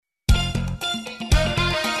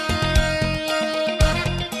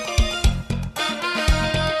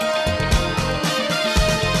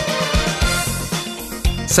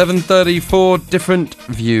7:34, different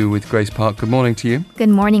view with Grace Park. Good morning to you. Good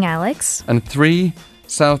morning, Alex. And 3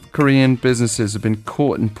 South Korean businesses have been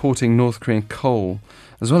caught importing North Korean coal,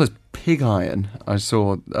 as well as pig iron. I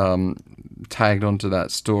saw tagged onto that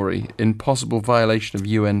story in possible violation of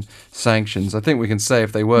UN sanctions. I think we can say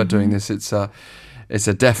if they were doing this, it's a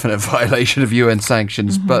definite violation of UN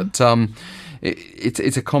sanctions. But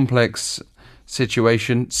it's a complex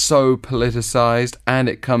situation, so politicized, and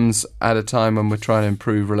it comes at a time when we're trying to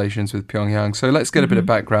improve relations with Pyongyang. So let's get a bit of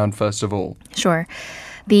background first of all. Sure.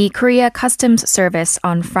 The Korea Customs Service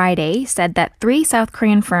on Friday said that 3 South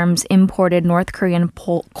Korean firms imported North Korean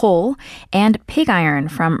coal and pig iron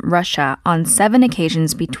from Russia on 7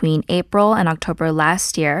 occasions between April and October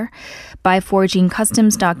last year by forging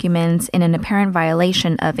customs documents in an apparent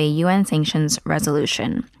violation of a UN sanctions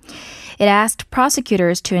resolution. It asked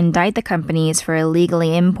prosecutors to indict the companies for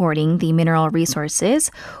illegally importing the mineral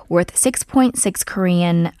resources worth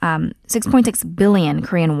 6.6 billion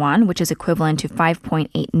Korean won, which is equivalent to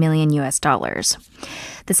 $5.8 million US dollars.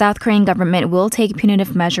 The South Korean government will take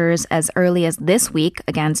punitive measures as early as this week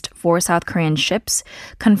against 4 South Korean ships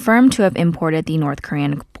confirmed to have imported the North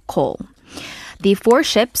Korean coal. The 4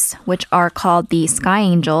 ships, which are called the Sky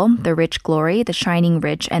Angel, the Rich Glory, the Shining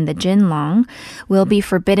Rich, and the Jinlong, will be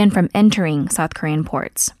forbidden from entering South Korean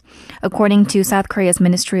ports. According to South Korea's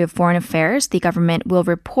Ministry of Foreign Affairs, the government will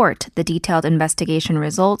report the detailed investigation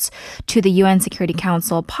results to the UN Security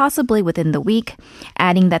Council possibly within the week,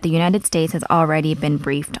 adding that the United States has already been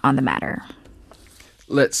briefed on the matter.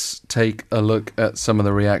 Let's take a look at some of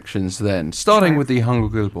the reactions then, starting with the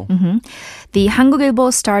Hanguk-ilbo. The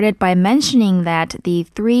Hanguk-ilbo started by mentioning that the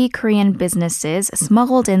 3 Korean businesses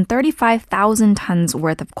smuggled in 35,000 tons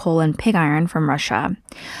worth of coal and pig iron from Russia.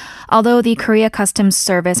 Although the Korea Customs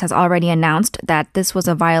Service has already announced that this was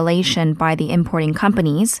a violation by the importing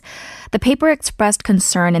companies, the paper expressed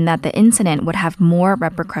concern in that the incident would have more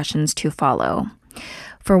repercussions to follow.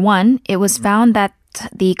 For one, it was found that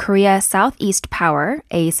the Korea Southeast Power,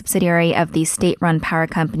 a subsidiary of the state-run power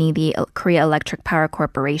company, the Korea Electric Power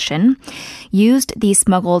Corporation, used the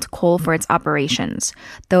smuggled coal for its operations,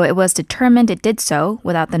 though it was determined it did so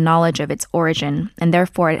without the knowledge of its origin, and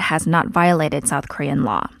therefore it has not violated South Korean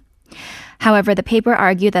law. However, the paper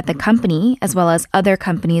argued that the company, as well as other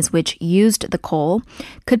companies which used the coal,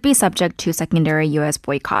 could be subject to secondary U.S.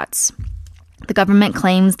 boycotts. The government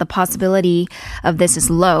claims the possibility of this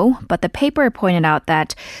is low, but the paper pointed out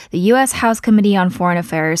that the U.S. House Committee on Foreign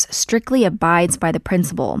Affairs strictly abides by the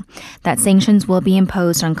principle that sanctions will be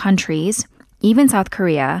imposed on countries, even South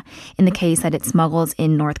Korea, in the case that it smuggles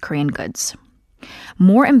in North Korean goods.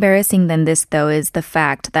 More embarrassing than this, though, is the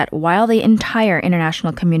fact that while the entire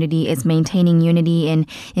international community is maintaining unity in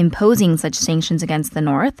imposing such sanctions against the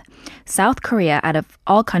North, South Korea, out of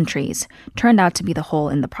all countries, turned out to be the whole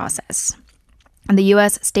in the process. And the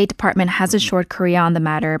U.S. State Department has assured Korea on the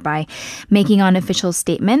matter by making an official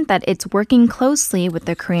statement that it's working closely with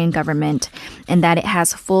the Korean government and that it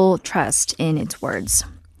has full trust in its words.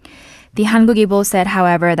 The Hanguk-ilbo said,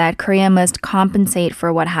 however, that Korea must compensate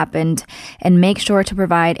for what happened and make sure to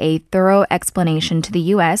provide a thorough explanation to the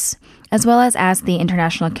U.S., as well as ask the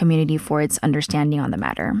international community for its understanding on the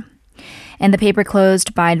matter. And the paper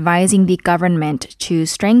closed by advising the government to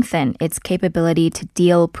strengthen its capability to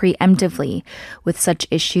deal preemptively with such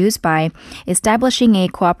issues by establishing a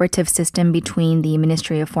cooperative system between the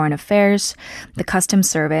Ministry of Foreign Affairs, the Customs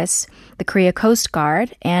Service, the Korea Coast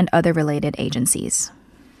Guard, and other related agencies.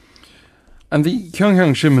 And the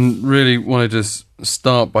Gyeongyang Shinmun really wanted to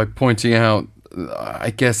start by pointing out,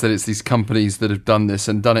 I guess, that it's these companies that have done this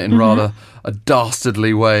and done it in rather a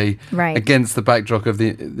dastardly way against the backdrop of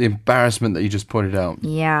the embarrassment that you just pointed out.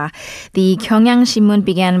 Yeah. The Gyeongyang Shinmun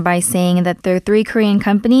began by saying that the 3 Korean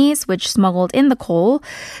companies which smuggled in the coal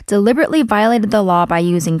deliberately violated the law by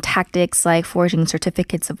using tactics like forging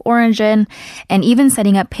certificates of origin and even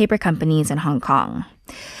setting up paper companies in Hong Kong.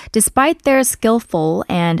 Despite their skillful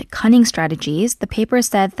and cunning strategies, the paper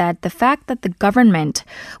said that the fact that the government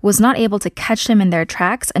was not able to catch them in their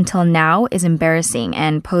tracks until now is embarrassing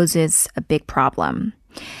and poses a big problem.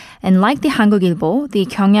 And like the Hanguk-ilbo, the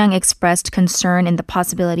Gyeongyang expressed concern in the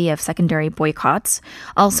possibility of secondary boycotts,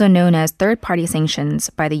 also known as third-party sanctions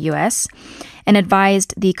by the U.S., and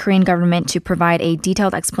advised the Korean government to provide a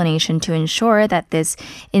detailed explanation to ensure that this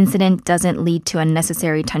incident doesn't lead to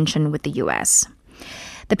unnecessary tension with the U.S.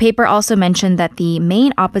 The paper also mentioned that the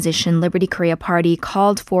main opposition Liberty Korea Party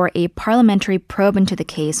called for a parliamentary probe into the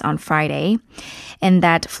case on Friday, and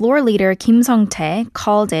that floor leader Kim Sung-tae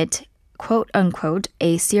called it, quote-unquote,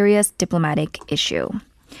 a serious diplomatic issue.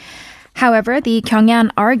 However, the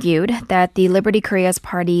Gyeongyan argued that the Liberty Korea's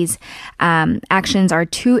party's actions are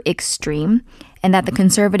too extreme and that the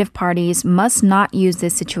conservative parties must not use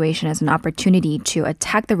this situation as an opportunity to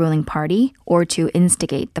attack the ruling party or to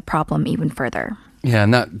instigate the problem even further. Yeah,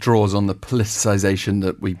 and that draws on the politicization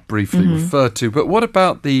that we briefly referred to. But what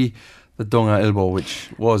about the Donga-ilbo, which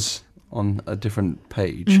was on a different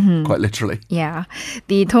page, quite literally? Yeah.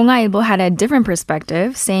 The Donga-ilbo had a different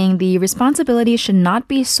perspective, saying the responsibility should not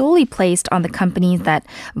be solely placed on the companies that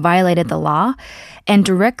violated the law and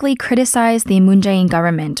directly criticized the Moon Jae-in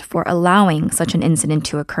government for allowing such an incident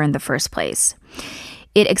to occur in the first place.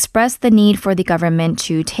 It expressed the need for the government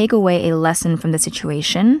to take away a lesson from the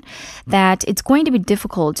situation, that it's going to be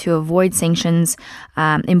difficult to avoid sanctions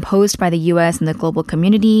imposed by the U.S. and the global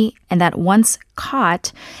community, and that once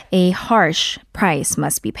caught, a harsh price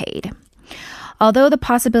must be paid. Although the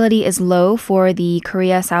possibility is low for the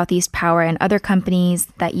Korea Southeast Power and other companies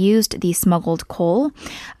that used the smuggled coal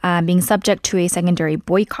being subject to a secondary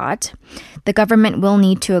boycott, the government will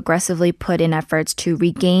need to aggressively put in efforts to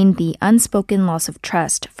regain the unspoken loss of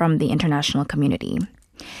trust from the international community.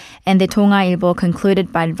 And the Donga-ilbo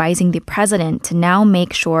concluded by advising the president to now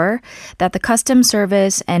make sure that the customs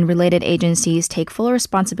service and related agencies take full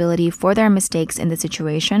responsibility for their mistakes in the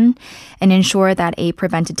situation and ensure that a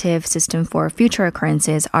preventative system for future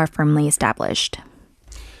occurrences are firmly established.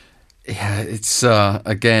 Yeah, it's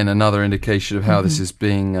again another indication of how this is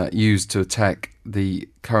being used to attack the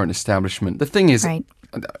current establishment. The thing is, Right.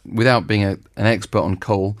 without being an expert on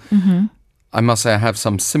coal, I must say I have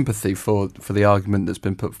some sympathy for the argument that's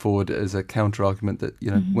been put forward as a counter-argument that,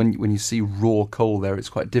 you know, when you see raw coal there, it's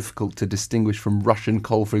quite difficult to distinguish from Russian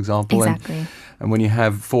coal, for example. Exactly. And when you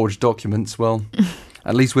have forged documents, well,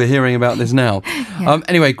 at least we're hearing about this now. Yeah.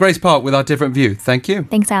 Anyway, Grace Park with our different view. Thank you.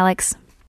 Thanks, Alex.